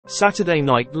Saturday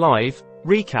Night Live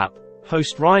recap.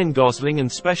 Host Ryan Gosling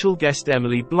and special guest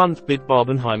Emily Blunt bid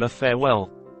Barbenheimer farewell.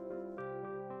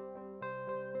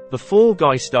 The Fall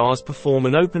Guy stars perform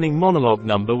an opening monologue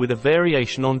number with a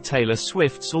variation on Taylor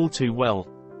Swift's All Too Well.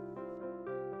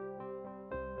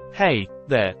 Hey,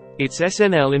 there, it's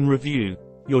SNL in Review,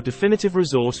 your definitive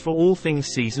resource for all things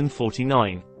season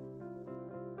 49.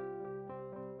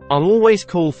 I'll always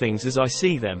call things as I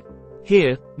see them.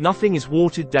 Here, nothing is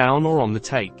watered down or on the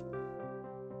take.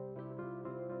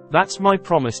 That's my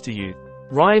promise to you.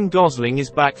 Ryan Gosling is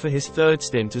back for his third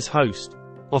stint as host.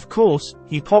 Of course,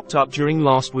 he popped up during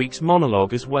last week's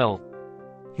monologue as well.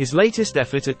 His latest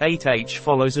effort at 8H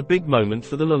follows a big moment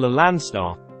for the La La Land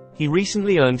star. He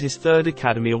recently earned his third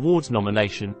Academy Awards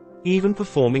nomination, even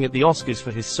performing at the Oscars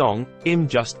for his song, I'm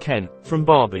Just Ken, from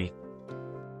Barbie.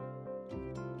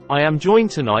 I am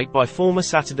joined tonight by former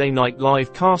Saturday Night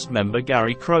Live cast member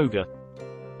Gary Kroeger.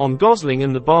 On Gosling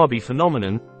and the Barbie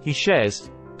phenomenon, he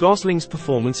shares, Gosling's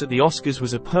performance at the Oscars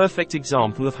was a perfect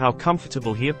example of how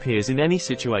comfortable he appears in any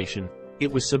situation.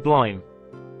 It was sublime.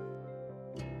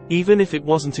 Even if it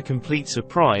wasn't a complete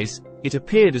surprise, it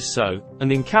appeared as so,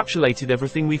 and encapsulated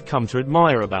everything we've come to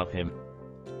admire about him.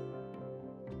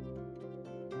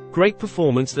 Great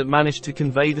performance that managed to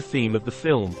convey the theme of the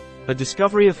film, a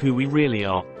discovery of who we really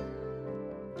are.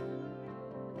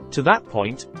 To that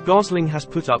point, Gosling has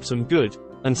put up some good,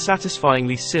 and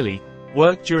satisfyingly silly,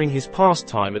 work during his past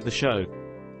time at the show.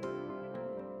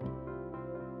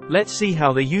 Let's see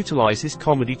how they utilize his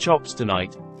comedy chops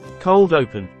tonight. Cold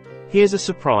open. Here's a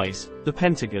surprise, the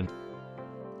Pentagon.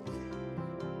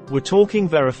 We're talking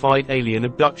verified alien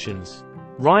abductions.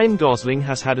 Ryan Gosling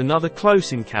has had another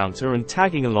close encounter, and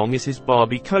tagging along is his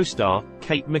Barbie co-star,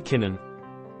 Kate McKinnon.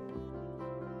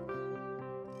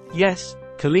 Yes,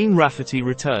 Colleen Rafferty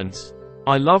returns.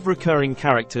 I love recurring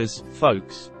characters,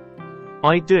 folks.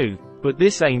 I do. But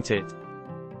this ain't it.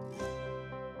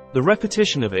 The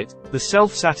repetition of it, the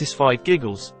self-satisfied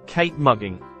giggles, Kate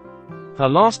mugging. Her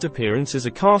last appearance as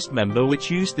a cast member which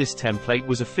used this template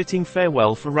was a fitting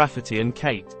farewell for Rafferty and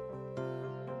Kate.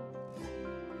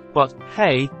 But,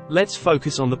 hey, let's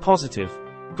focus on the positive.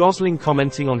 Gosling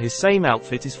commenting on his same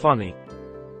outfit is funny.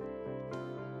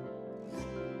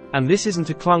 And this isn't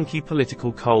a clunky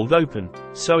political cold open,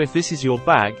 so if this is your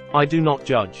bag, I do not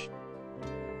judge.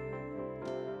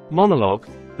 Monologue.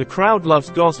 The crowd loves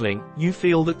Gosling, you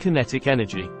feel that kinetic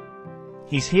energy.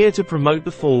 He's here to promote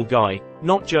the Fall Guy,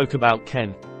 not joke about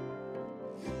Ken.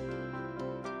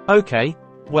 Okay,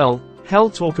 well, hell,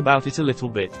 talk about it a little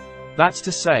bit. That's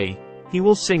to say, he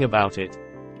will sing about it.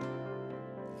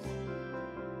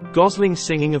 Gosling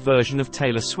singing a version of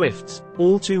Taylor Swift's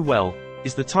All Too Well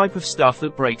is the type of stuff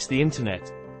that breaks the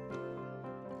internet.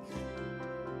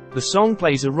 The song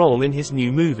plays a role in his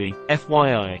new movie,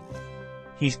 FYI.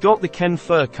 He's got the Ken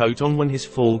fur coat on when his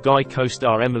Fall Guy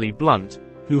co-star Emily Blunt,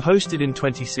 who hosted in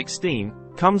 2016,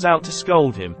 comes out to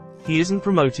scold him. He isn't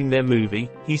promoting their movie,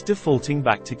 he's defaulting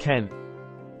back to Ken.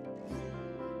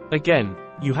 Again,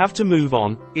 you have to move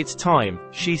on, it's time,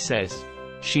 she says.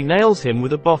 She nails him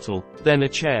with a bottle, then a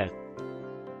chair.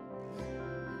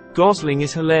 Gosling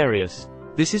is hilarious.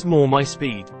 This is more my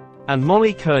speed. And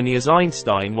Molly Kearney as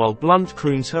Einstein while Blunt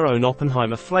croons her own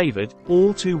Oppenheimer-flavored,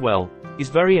 All Too Well, is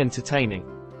very entertaining.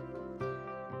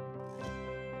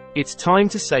 It's time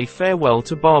to say farewell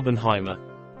to Barbenheimer.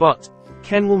 But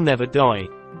Ken will never die.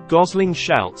 Gosling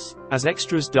shouts, as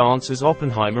extras dance as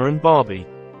Oppenheimer and Barbie.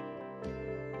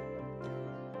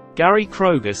 Gary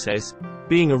Kroeger says,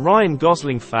 being a Ryan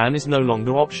Gosling fan is no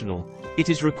longer optional. It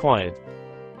is required.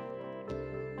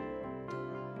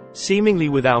 Seemingly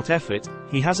without effort,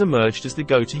 he has emerged as the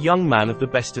go-to young man of the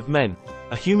best of men,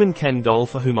 a human Ken doll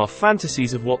for whom our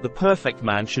fantasies of what the perfect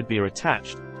man should be are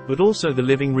attached, but also the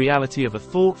living reality of a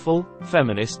thoughtful,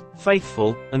 feminist,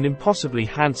 faithful, and impossibly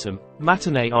handsome,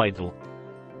 matinee idol.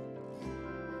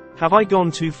 Have I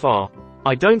gone too far?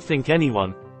 I don't think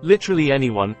anyone, literally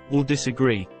anyone, will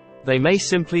disagree. They may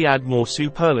simply add more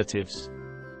superlatives.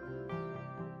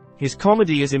 His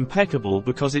comedy is impeccable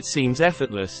because it seems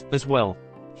effortless, as well.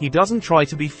 He doesn't try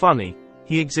to be funny,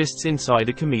 he exists inside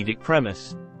a comedic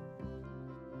premise.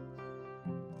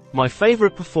 My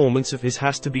favorite performance of his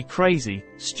has to be Crazy,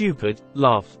 Stupid,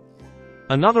 Love.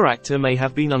 Another actor may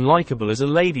have been unlikable as a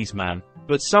ladies' man,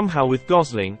 but somehow with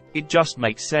Gosling, it just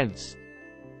makes sense.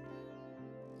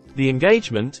 The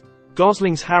engagement.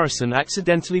 Gosling's Harrison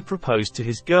accidentally proposed to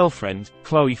his girlfriend,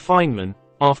 Chloe Fineman,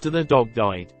 after their dog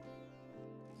died.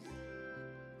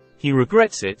 He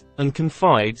regrets it, and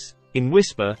confides, in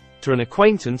whisper, to an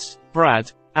acquaintance,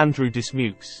 Brad, Andrew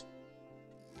Dismukes.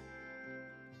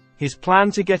 His plan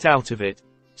to get out of it.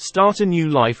 Start a new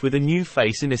life with a new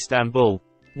face in Istanbul.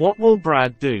 What will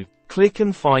Brad do? Click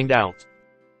and find out.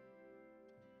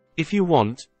 If you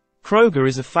want, Kroger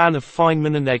is a fan of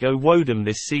Feynman and Ego Wodum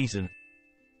this season.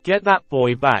 Get that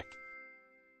boy back.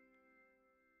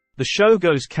 The show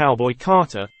goes Cowboy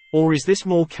Carter, or is this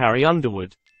more Carrie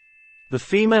Underwood? The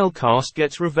female cast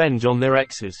gets revenge on their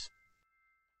exes.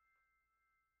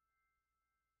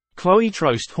 Chloe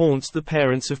Trost haunts the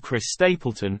parents of Chris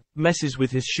Stapleton, messes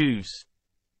with his shoes.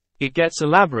 It gets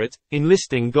elaborate,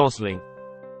 enlisting Gosling.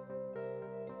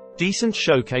 Decent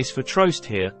showcase for Trost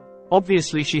here.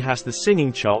 Obviously she has the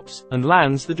singing chops, and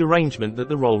lands the derangement that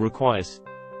the role requires.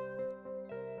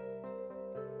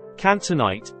 Can't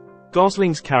Tonight.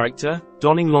 Gosling's character,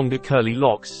 donning longer curly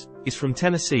locks, is from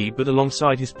Tennessee, but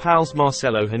alongside his pals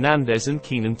Marcelo Hernandez and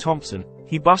Kenan Thompson,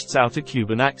 he busts out a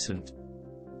Cuban accent.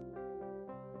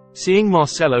 Seeing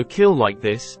Marcelo kill like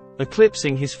this,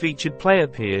 eclipsing his featured player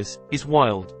peers, is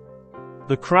wild.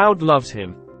 The crowd loves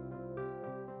him.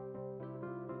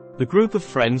 The group of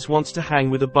friends wants to hang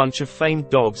with a bunch of famed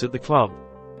dogs at the club.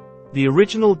 The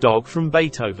original dog from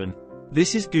Beethoven.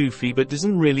 This is goofy but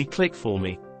doesn't really click for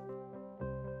me.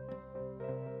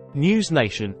 News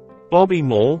Nation. Bobby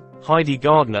Moore, Heidi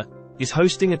Gardner, is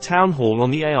hosting a town hall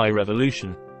on the AI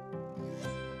revolution.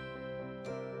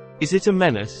 Is it a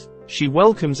menace? She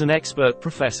welcomes an expert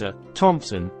Professor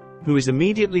Thompson, who is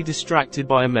immediately distracted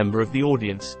by a member of the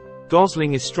audience.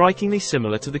 Gosling is strikingly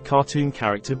similar to the cartoon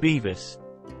character Beavis.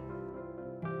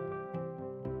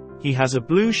 He has a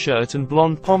blue shirt and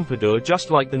blonde pompadour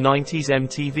just like the 90s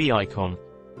MTV icon.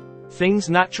 Things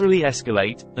naturally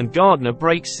escalate, and Gardner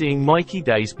breaks seeing Mikey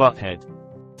Day's butthead.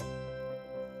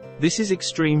 This is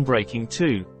extreme breaking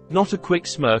too, not a quick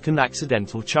smirk and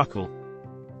accidental chuckle.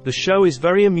 The show is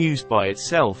very amused by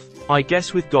itself, I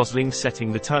guess, with Gosling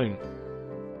setting the tone.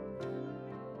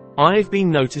 I've been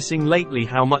noticing lately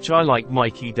how much I like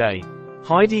Mikey Day.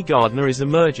 Heidi Gardner is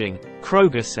emerging,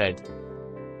 Kroger said.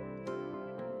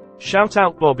 Shout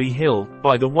out Bobby Hill,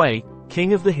 by the way,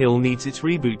 King of the Hill needs its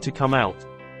reboot to come out.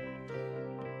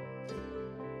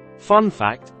 Fun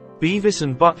fact, Beavis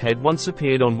and Butthead once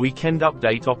appeared on Weekend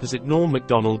Update opposite Norm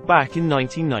Macdonald back in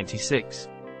 1996.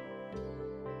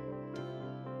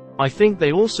 I think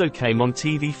they also came on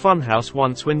TV Funhouse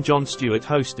once when Jon Stewart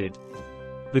hosted.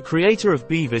 The creator of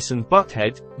Beavis and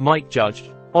Butthead, Mike Judge,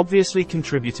 obviously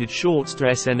contributed shorts to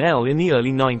SNL in the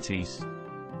early 90s.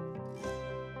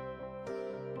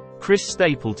 Chris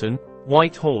Stapleton,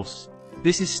 White Horse.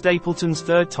 This is Stapleton's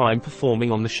third time performing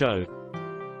on the show.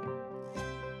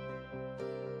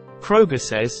 Kroger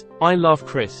says, I love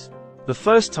Chris. The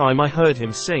first time I heard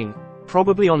him sing,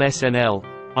 probably on SNL,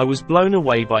 I was blown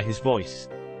away by his voice.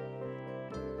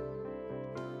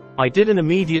 I did an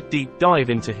immediate deep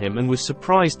dive into him and was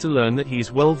surprised to learn that he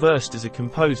is well versed as a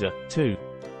composer, too.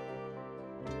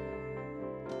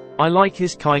 I like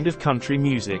his kind of country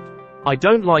music. I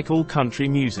don't like all country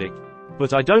music,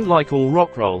 but I don't like all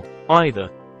rock roll, either.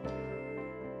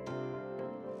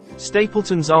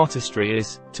 Stapleton's artistry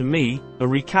is, to me, a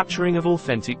recapturing of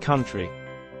authentic country.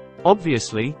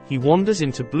 Obviously, he wanders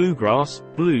into bluegrass,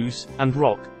 blues, and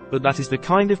rock, but that is the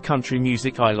kind of country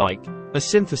music I like, a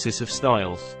synthesis of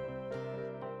styles.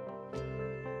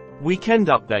 Weekend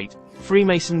Update.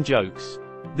 Freemason jokes.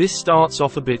 This starts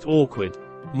off a bit awkward.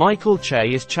 Michael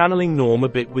Che is channeling Norm a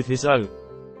bit with his O.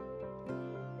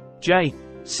 J.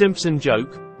 Simpson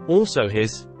joke, also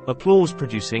his, applause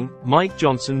producing, Mike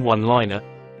Johnson one-liner.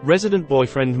 Resident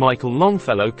boyfriend Michael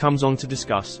Longfellow comes on to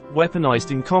discuss weaponized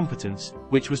incompetence,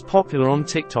 which was popular on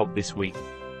TikTok this week.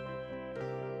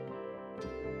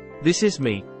 This is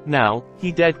me. Now,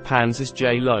 he deadpans as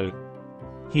J-Lo.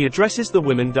 He addresses the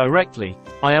women directly.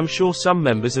 I am sure some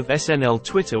members of SNL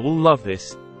Twitter will love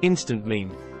this instant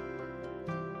meme.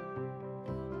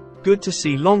 Good to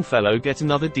see Longfellow get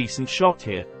another decent shot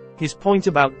here. His point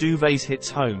about duvets hits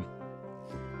home.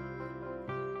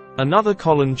 Another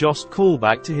Colin Jost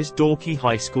callback to his dorky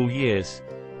high school years.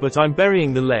 But I'm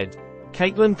burying the lead.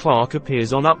 Caitlin Clark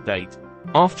appears on Update.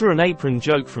 After an apron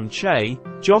joke from Che,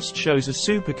 Jost shows a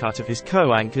supercut of his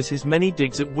co-anchors his many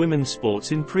digs at women's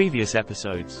sports in previous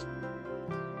episodes.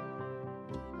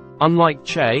 Unlike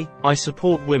Che, I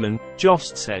support women,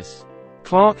 Jost says.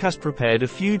 Clark has prepared a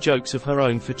few jokes of her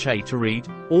own for Che to read,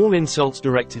 all insults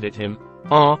directed at him.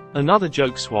 Another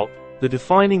joke swap, the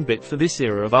defining bit for this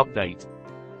era of Update.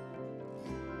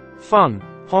 Fun.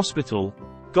 Hospital.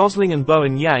 Gosling and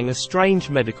Bowen Yang are strange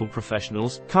medical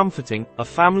professionals, comforting a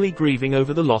family grieving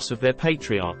over the loss of their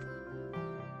patriarch.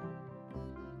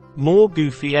 More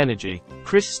goofy energy.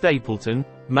 Chris Stapleton,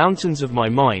 Mountains of My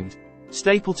Mind.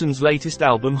 Stapleton's latest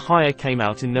album Higher came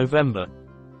out in November.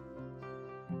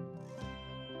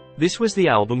 This was the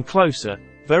album Closer,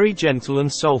 very gentle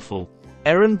and soulful.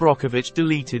 Erin Brockovich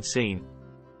deleted scene.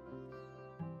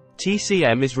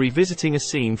 TCM is revisiting a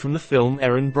scene from the film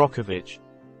Erin Brockovich.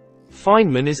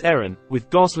 Feynman is Erin, with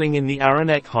Gosling in the Aaron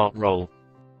Eckhart role.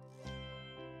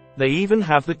 They even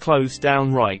have the clothes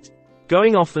down right.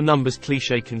 Going off the numbers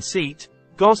cliché conceit,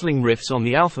 Gosling riffs on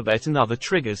the alphabet and other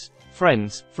triggers,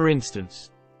 Friends, for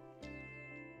instance.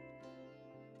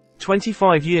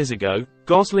 25 years ago,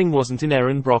 Gosling wasn't in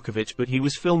Erin Brockovich but he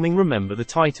was filming Remember the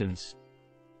Titans.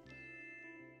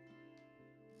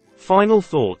 Final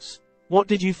thoughts. What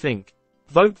did you think?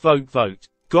 Vote vote vote.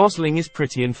 Gosling is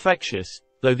pretty infectious,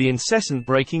 though the incessant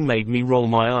breaking made me roll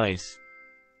my eyes.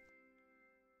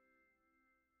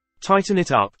 Tighten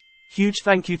it up. Huge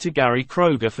thank you to Gary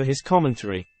Kroeger for his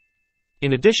commentary.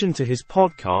 In addition to his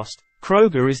podcast,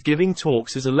 Kroeger is giving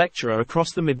talks as a lecturer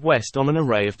across the Midwest on an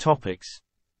array of topics.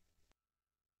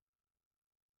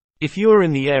 If you are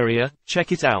in the area,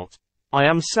 check it out. I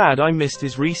am sad I missed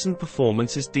his recent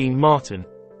performance as Dean Martin.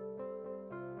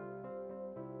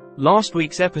 Last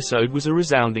week's episode was a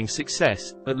resounding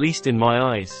success, at least in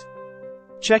my eyes.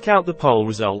 Check out the poll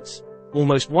results.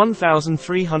 Almost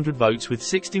 1,300 votes with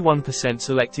 61%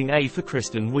 selecting A for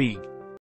Kristen Wiig.